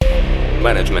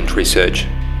Management Research.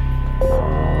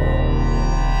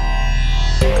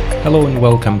 Hello and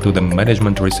welcome to the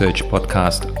Management Research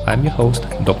podcast. I'm your host,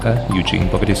 Dr. Eugene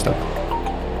Povedistok.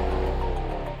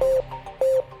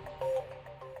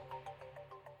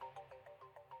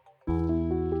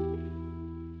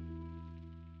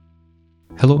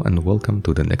 Hello and welcome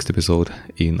to the next episode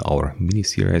in our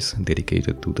mini-series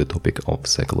dedicated to the topic of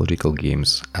psychological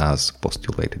games as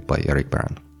postulated by Eric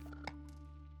Berne.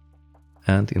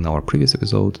 And in our previous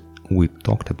episode, we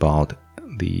talked about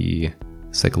the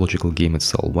psychological game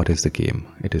itself. What is the game?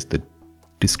 It is the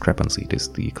discrepancy, it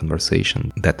is the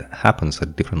conversation that happens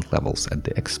at different levels, at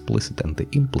the explicit and the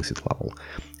implicit level.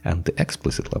 And the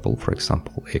explicit level, for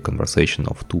example, a conversation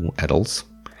of two adults,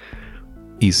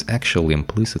 is actually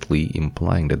implicitly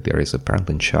implying that there is a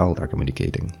parent and child are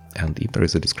communicating. And if there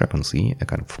is a discrepancy, a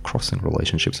kind of crossing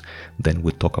relationships, then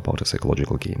we talk about the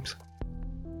psychological games.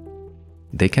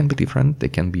 They can be different, they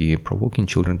can be provoking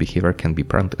children behavior, can be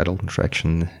parent-adult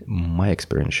interaction. My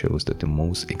experience shows that the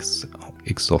most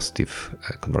exhaustive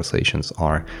conversations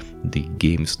are the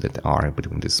games that are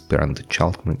between this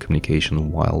parent-child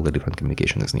communication while the different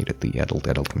communication is needed, the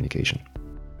adult-adult communication.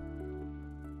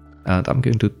 And I'm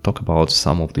going to talk about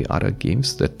some of the other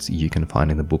games that you can find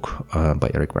in the book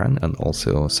by Eric Berne, and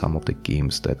also some of the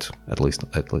games that at least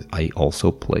I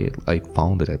also play. I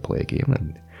found that I play a game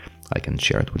and I can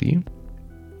share it with you.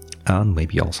 And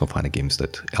maybe also find games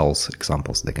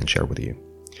examples that I can share with you.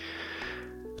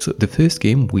 So the first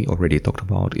game we already talked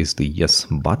about is the Yes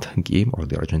But game, or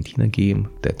the Argentina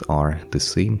game, that are the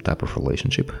same type of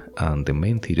relationship. And the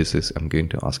main thesis is I'm going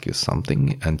to ask you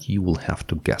something and you will have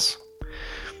to guess.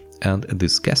 And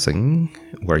this guessing,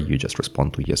 where you just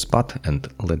respond to yes but and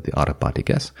let the other party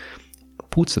guess,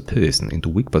 puts a person into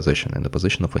weak position, in the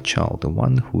position of a child, the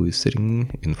one who is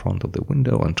sitting in front of the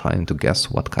window and trying to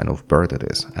guess what kind of bird it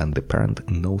is. And the parent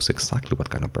knows exactly what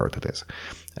kind of bird it is.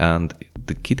 And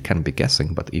the kid can be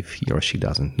guessing, but if he or she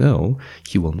doesn't know,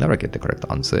 he will never get the correct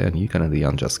answer. And you can at the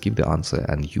end just give the answer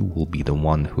and you will be the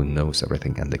one who knows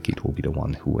everything. And the kid will be the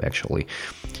one who actually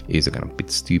is a kind of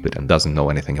bit stupid and doesn't know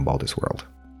anything about this world.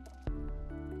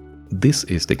 This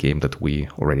is the game that we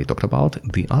already talked about.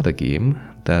 The other game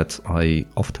that I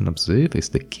often observe is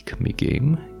the Kick Me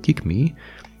game. Kick Me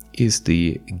is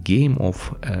the game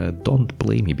of don't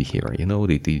blame me behavior. You know,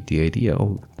 the idea,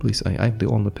 oh, please, I'm the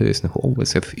only person who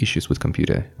always have issues with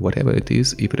computer. Whatever it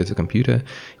is, if it is a computer,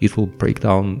 it will break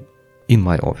down in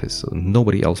my office. So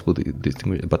nobody else will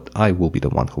distinguish, but I will be the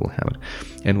one who will have it.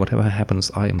 And whatever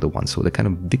happens, I am the one. So the kind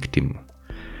of victim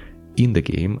in the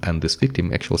game, and this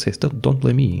victim actually says, don't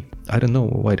blame me, I don't know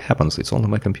why it happens, it's only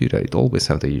my computer, it always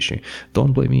have the issue,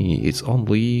 don't blame me, it's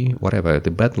only whatever,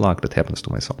 the bad luck that happens to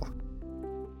myself.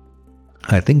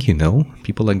 I think you know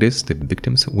people like this, the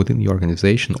victims within your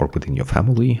organization or within your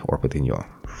family or within your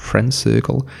friend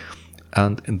circle.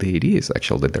 And the idea is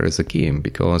actually that there is a game,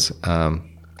 because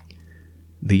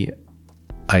the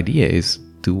idea is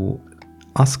to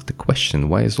ask the question,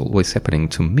 why is it always happening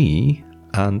to me?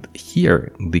 And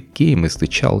here, the game is the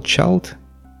child-child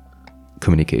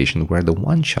communication, where the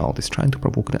one child is trying to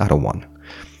provoke the other one.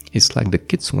 It's like the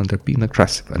kids when they're being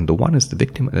aggressive, and the one is the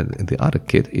victim, and the other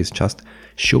kid is just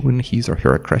showing his or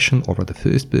her aggression over the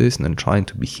first person and trying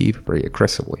to behave very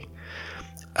aggressively.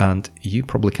 And you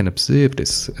probably can observe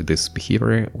this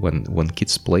behavior when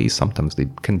kids play. Sometimes they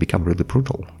can become really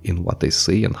brutal in what they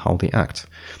say and how they act.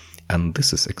 And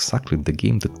this is exactly the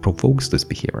game that provokes this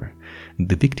behavior.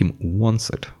 The victim wants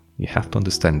it. You have to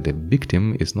understand the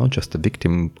victim is not just a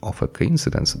victim of a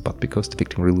coincidence, but because the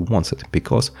victim really wants it.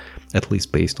 Because, at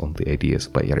least based on the ideas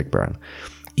by Eric Berne,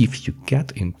 if you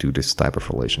get into this type of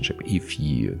relationship, if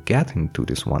you get into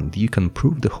this one, you can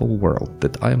prove the whole world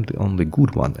that I am the only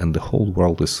good one and the whole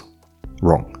world is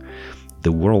wrong.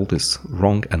 The world is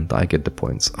wrong and I get the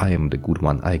points. I am the good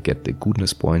one, I get the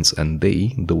goodness points, and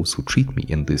those who treat me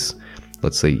in this,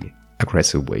 let's say,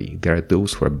 aggressive way, there are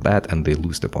those who are bad and they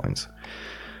lose the points.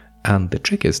 And the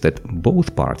trick is that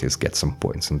both parties get some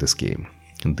points in this game.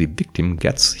 The victim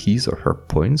gets his or her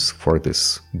points for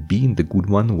this being the good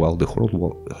one while the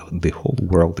whole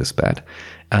world is bad.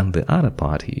 And the other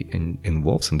party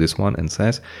involves in this one and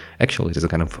says, actually, it is a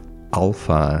kind of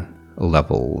alpha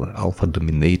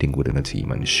dominating within a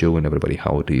team and showing everybody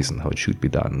how it is and how it should be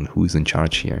done and who is in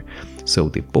charge here. So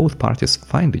both parties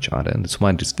find each other, and that's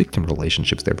why these victim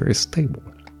relationships, they're very stable.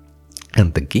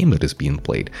 And the game that is being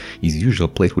played is usually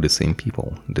played with the same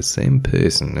people, the same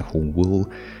person who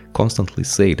will constantly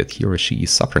say that he or she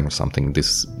is suffering from something.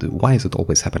 Why is it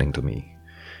always happening to me?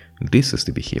 This is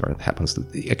the behavior that happens,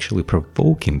 actually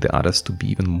provoking the others to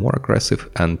be even more aggressive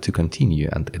and to continue,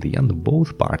 and at the end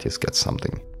both parties get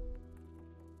something.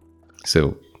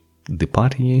 So the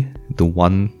party,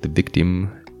 the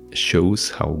victim,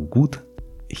 shows how good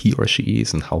he or she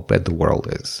is and how bad the world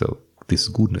is. So these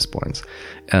goodness points.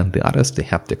 And the others, they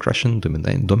have the aggression,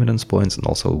 dominance points, and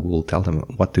also will tell them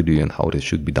what to do and how this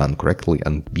should be done correctly.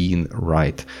 And being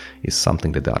right is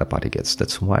something that the other party gets.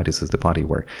 That's why this is the party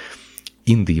where,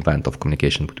 in the event of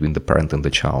communication between the parent and the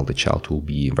child will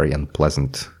be in a very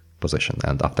unpleasant position.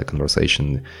 And after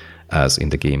conversation, as in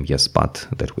the game Yes But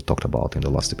that we talked about in the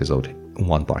last episode,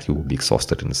 one party will be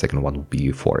exhausted and the second one will be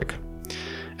euphoric.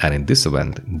 And in this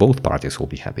event, both parties will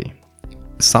be happy.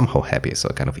 Somehow happy, so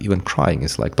kind of even crying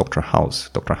is like Dr. House.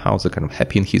 Dr. House is kind of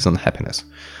happy in his own happiness.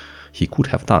 He could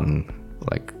have done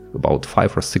like about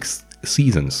 5 or 6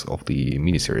 seasons of the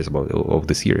miniseries of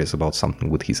the series about something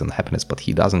with his unhappiness, but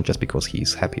he doesn't just because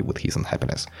he's happy with his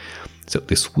unhappiness. So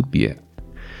this would be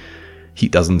he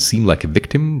doesn't seem like a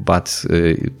victim, but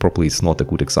probably it's not a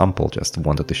good example. Just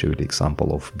wanted to show you the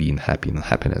example of being happy in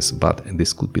happiness. But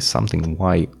this could be something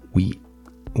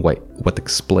what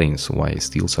explains why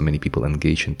still so many people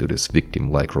engage into this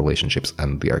victim-like relationships,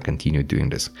 and they are continue doing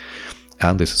this.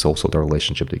 And this is also the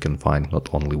relationship that you can find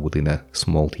not only within a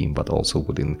small team, but also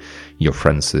within your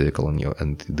friend circle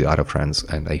and the other friends.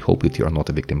 And I hope that you are not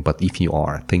a victim, but if you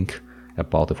are, think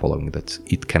about the following: that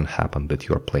it can happen that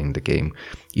you are playing the game.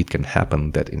 It can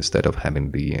happen that instead of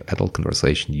having the adult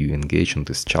conversation, you engage in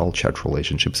these child-child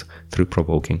relationships through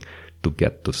provoking to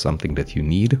get to something that you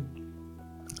need.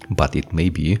 But it may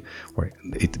be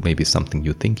something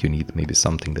you think you need, maybe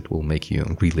something that will make you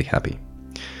really happy.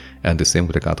 And the same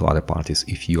with regard to other parties.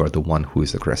 If you are the one who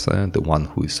is aggressor, the one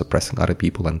who is suppressing other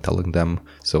people and telling them,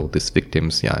 so these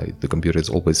victims, the computer is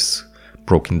always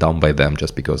broken down by them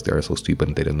just because they are so stupid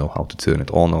and they don't know how to turn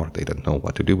it on, or they don't know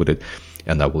what to do with it,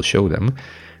 and I will show them.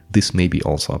 This may be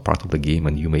also a part of the game,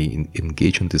 and you may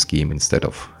engage in this game instead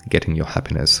of getting your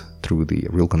happiness through the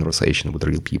real conversation with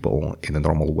real people in a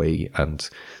normal way and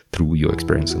through your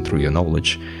experience and through your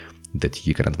knowledge that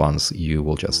you can advance. You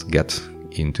will just get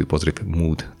into a positive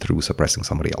mood through suppressing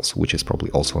somebody else, which is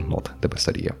probably also not the best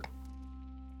idea.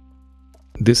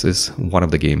 This is one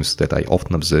of the games that I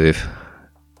often observe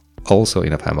also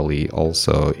in a family,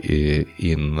 also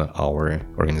in our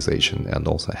organization, and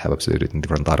also I have observed it in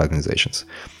different other organizations.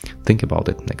 Think about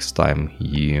it next time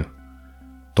you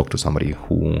talk to somebody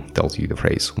who tells you the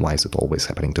phrase, "Why is it always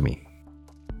happening to me?"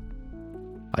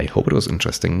 I hope it was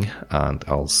interesting, and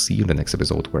I'll see you in the next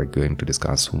episode where we're going to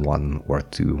discuss 1 or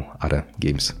 2 other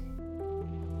games.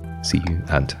 See you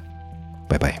and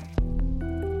bye-bye.